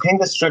if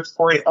Topanga strips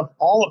Corey of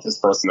all of his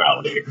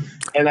personality.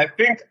 And I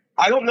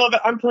don't know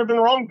that I'm proven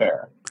wrong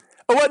there.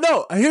 Oh, well,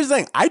 no, here's the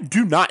thing. I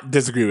do not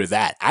disagree with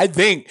that. I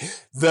think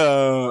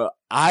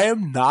I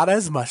am not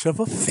as much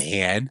of a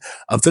fan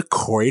of the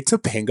Corey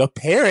Topanga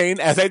pairing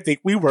as I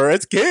think we were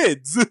as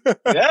kids.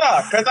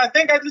 Yeah, because I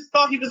just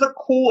thought he was a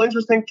cool,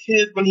 interesting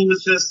kid when he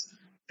was just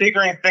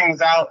figuring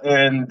things out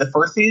in the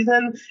first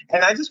season.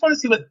 And I just want to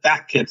see what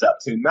that kid's up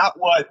to, not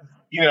what,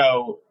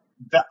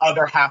 the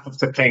other half of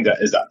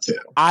Topanga is up to.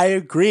 I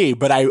agree,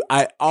 but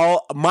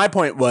my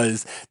point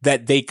was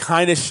that they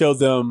kind of show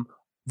them,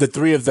 the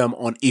three of them,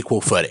 on equal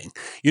footing.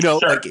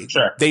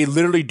 Sure. They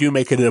literally do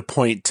make it a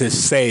point to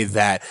say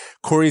that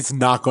Corey's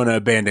not going to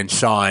abandon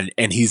Sean,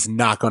 and he's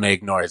not going to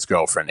ignore his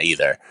girlfriend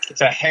either.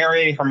 It's a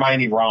Harry,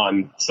 Hermione,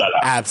 Ron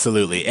setup.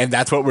 Absolutely, and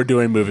that's what we're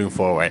doing moving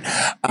forward.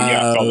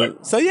 Totally.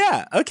 So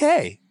yeah,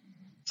 okay.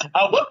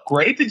 What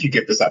grade did you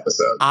give this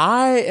episode?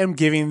 I am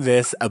giving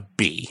this a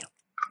B.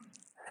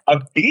 A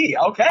B,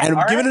 okay. And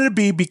I'm giving it a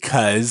B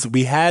because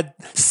we had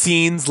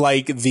scenes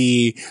like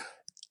the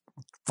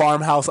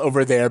farmhouse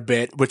over there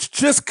bit, which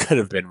just could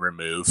have been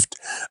removed.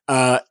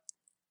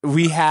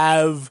 We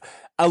have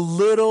a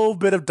little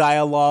bit of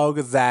dialogue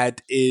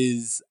that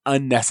is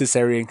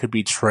unnecessary and could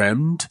be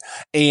trimmed.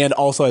 And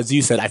also, as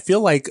you said, I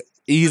feel like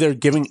either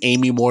giving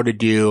Amy more to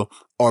do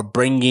or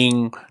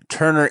bringing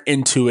Turner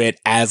into it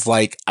as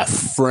like a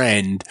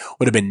friend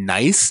would have been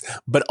nice.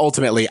 But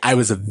ultimately, I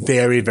was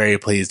very, very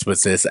pleased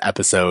with this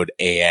episode,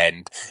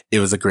 and it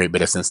was a great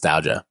bit of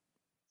nostalgia.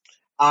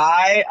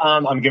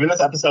 I'm giving this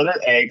episode an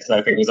A because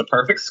I think it was a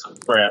perfect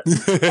script.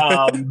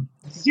 Did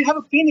you have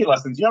a Feeny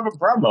lesson? Did you have a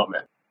bro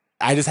moment?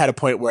 I just had a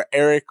point where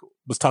Eric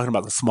was talking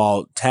about the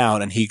small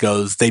town, and he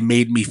goes, "They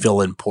made me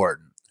feel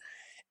important."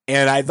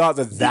 And I thought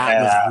that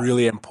was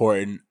really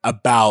important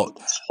about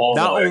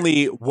not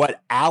only what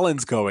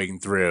Alan's going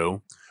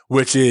through,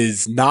 which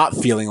is not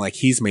feeling like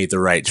he's made the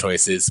right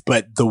choices,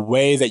 but the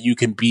way that you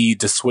can be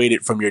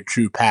dissuaded from your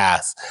true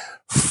path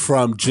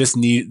from just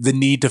the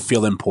need to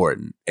feel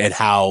important and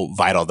how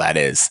vital that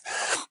is.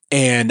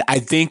 And I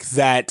think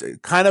that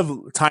kind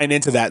of tying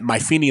into that, my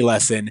Feeny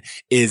lesson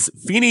is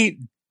Feeny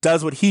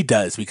does what he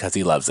does because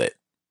he loves it.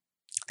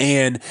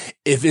 And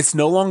if it's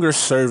no longer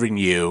serving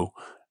you,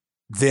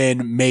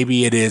 then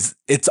maybe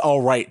it's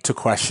all right to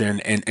question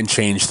and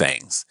change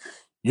things.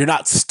 You're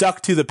not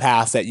stuck to the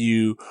path that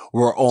you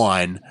were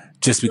on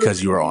just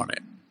because you were on it.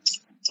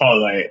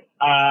 Totally.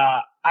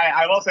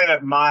 I will say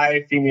that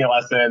my Feeny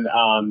lesson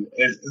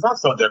is not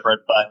so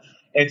different, but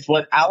it's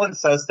what Alan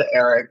says to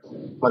Eric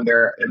when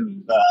they're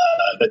in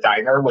the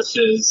diner, which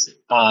is,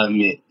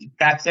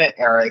 "That's it,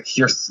 Eric.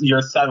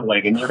 You're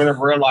settling, and you're going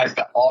to realize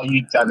that all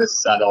you've done is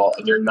settle,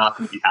 and you're not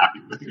going to be happy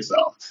with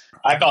yourself."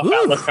 I thought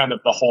that was kind of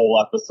the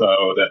whole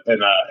episode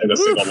in a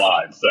single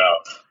line. So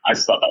I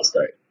just thought that was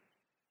great.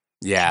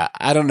 Yeah,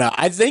 I don't know.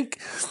 I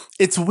think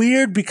it's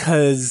weird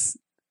because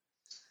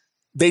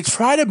they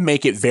try to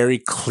make it very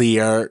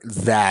clear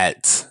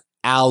that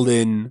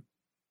Alan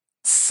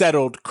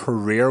settled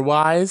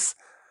career-wise,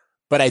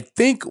 but I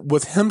think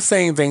with him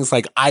saying things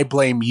like, "I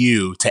blame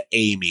you" to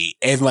Amy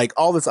and like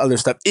all this other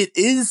stuff, it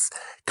is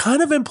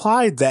kind of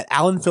implied that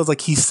Alan feels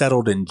like he's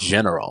settled in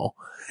general.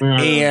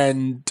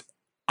 And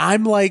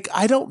I'm like,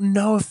 I don't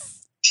know if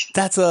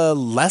that's a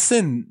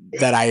lesson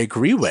that I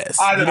agree with.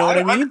 You know what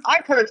I mean?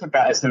 I kind of took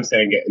that as him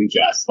saying it in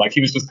jest. Like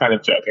he was just kind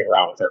of joking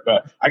around with it.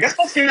 But I guess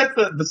we'll see as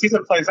the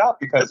season plays out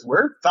because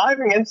we're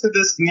diving into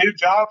this new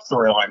job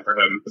storyline for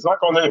him. It's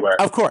not going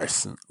anywhere. Of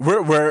course.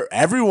 We're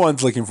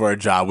everyone's looking for a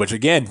job, which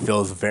again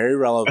feels very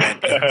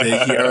relevant in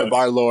the year of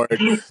our Lord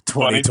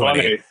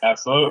 2020.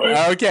 Absolutely.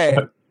 Okay.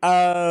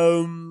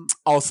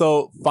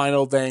 Also,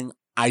 final thing.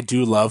 I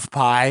do love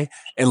pie,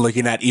 and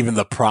looking at even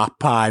the prop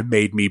pie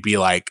made me be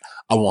like,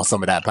 I want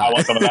some of that pie. I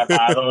want some of that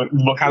pie.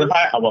 What kind of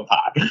pie? I want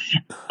pie.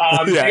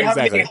 Do you have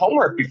any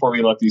homework before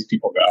we let these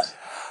people go?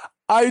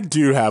 I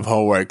do have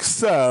homework.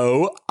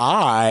 So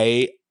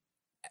I,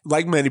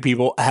 like many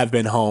people, have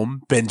been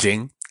home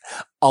binging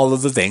all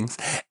of the things.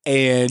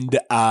 And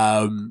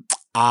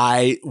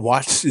I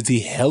watched the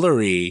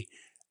Hillary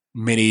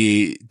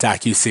mini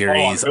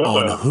docuseries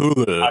on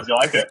Hulu. How'd you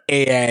like it?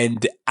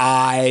 And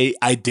I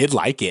did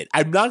like it.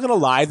 I'm not gonna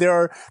lie,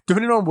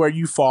 depending on where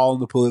you fall in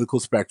the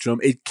political spectrum,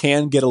 it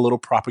can get a little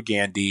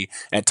propagandy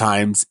at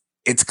times.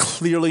 It's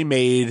clearly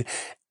made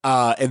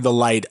in the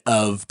light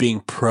of being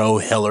pro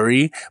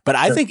Hillary, but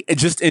I think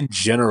just in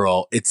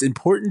general, it's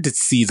important to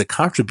see the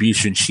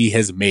contribution she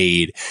has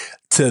made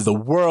to the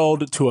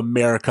world, to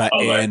America,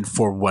 and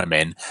for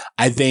women.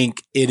 I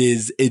think it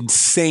is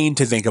insane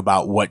to think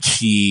about what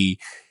she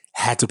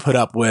had to put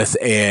up with,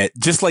 and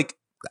just like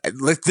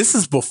this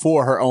is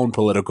before her own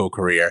political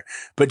career,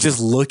 but just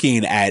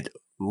looking at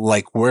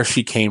like where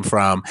she came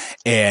from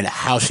and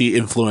how she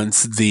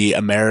influenced the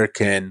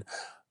American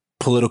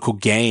political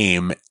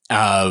game.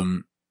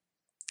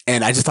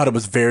 And I just thought it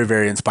was very,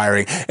 very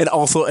inspiring. And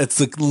also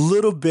it's a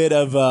little bit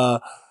of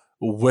a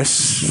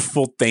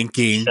wishful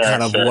thinking,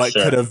 kind of what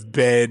could have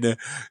been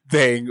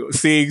thing,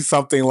 seeing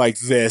something like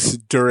this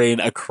during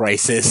a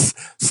crisis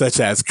such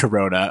as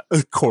Corona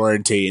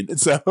quarantine.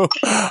 So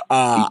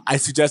I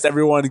suggest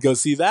everyone go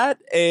see that.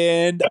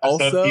 And that's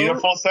also a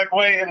beautiful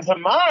segue into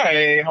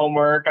my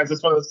homework. I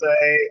just want to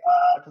say,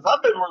 because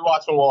I've been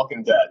rewatching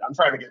Walking Dead. I'm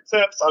trying to get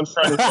tips. I'm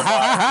trying to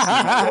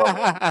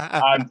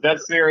survive. I'm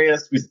dead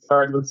serious. We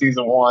started with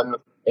season 1.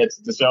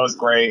 The show is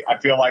great. I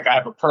feel like I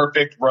have a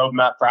perfect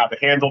roadmap for how to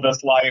handle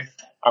this life.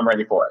 I'm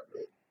ready for it.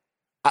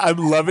 I'm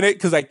loving it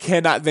because I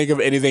cannot think of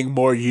anything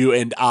more you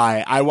and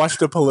I watched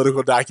a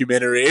political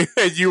documentary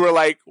and you were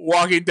like,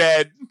 Walking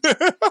Dead.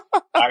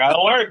 I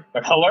gotta learn.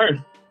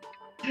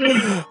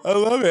 I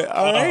love it.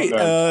 All right.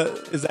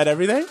 Is that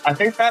everything? I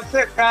think that's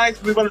it,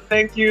 guys. We want to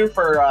thank you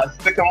for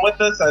sticking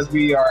with us as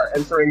we are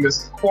entering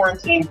this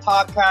quarantine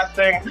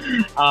podcasting.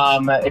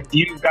 If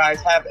you guys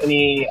have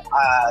any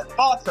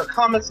thoughts or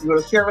comments you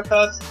want to share with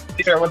us,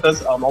 please share with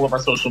us on all of our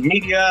social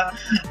media.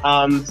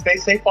 Stay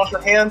safe, wash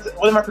your hands.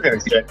 What am I forgetting,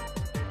 CJ?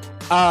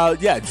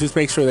 Yeah, just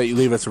make sure that you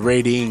leave us a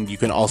rating. You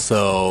can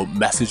also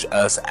message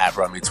us at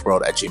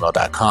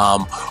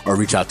bromeetsworld@gmail.com or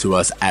reach out to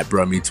us at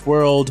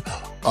bromeetsworld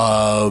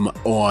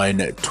on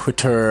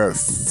Twitter,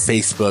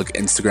 Facebook,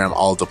 Instagram,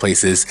 all of the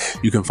places.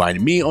 You can find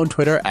me on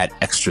Twitter at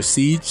Extra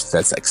Siege.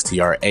 That's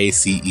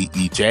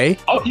XTRACEEJ.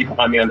 Oh, you can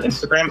find me on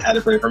Instagram at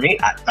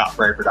 @braverme, at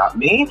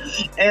 .braver.me.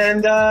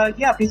 And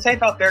yeah, be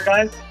safe out there,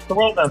 guys. The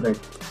world's ending.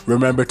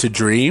 Remember to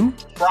dream,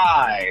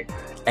 try,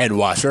 and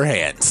wash your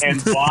hands.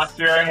 And wash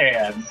your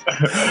hands.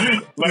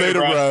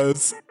 Later,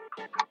 bros.